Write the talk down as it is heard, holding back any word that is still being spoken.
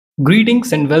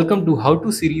Greetings and welcome to How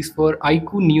To series for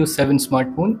IQOO Neo 7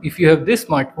 smartphone. If you have this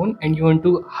smartphone and you want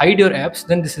to hide your apps,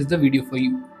 then this is the video for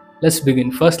you. Let's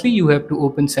begin. Firstly, you have to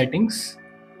open settings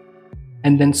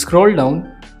and then scroll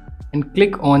down and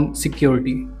click on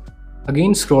security.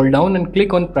 Again, scroll down and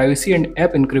click on privacy and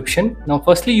app encryption. Now,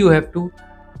 firstly, you have to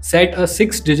set a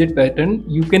 6-digit pattern.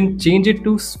 You can change it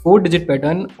to 4-digit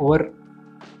pattern or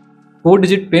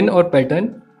 4-digit pin or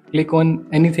pattern. Click on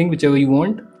anything, whichever you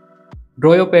want.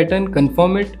 Draw your pattern,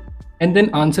 confirm it, and then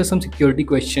answer some security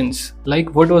questions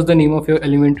like what was the name of your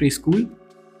elementary school?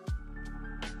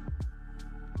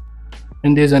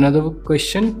 And there's another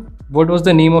question, what was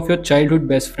the name of your childhood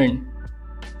best friend?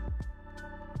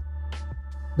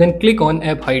 Then click on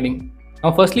app hiding.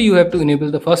 Now firstly you have to enable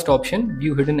the first option,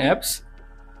 view hidden apps.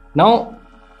 Now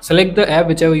select the app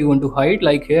whichever you want to hide,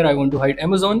 like here I want to hide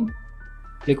Amazon.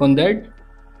 Click on that.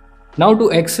 Now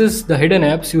to access the hidden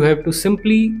apps, you have to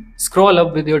simply scroll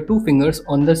up with your 2 fingers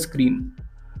on the screen.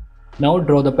 Now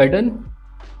draw the pattern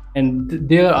and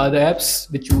there are the apps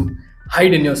which you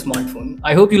hide in your smartphone.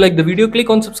 I hope you like the video. Click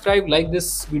on subscribe, like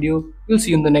this video. We'll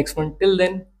see you in the next one. Till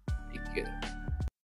then,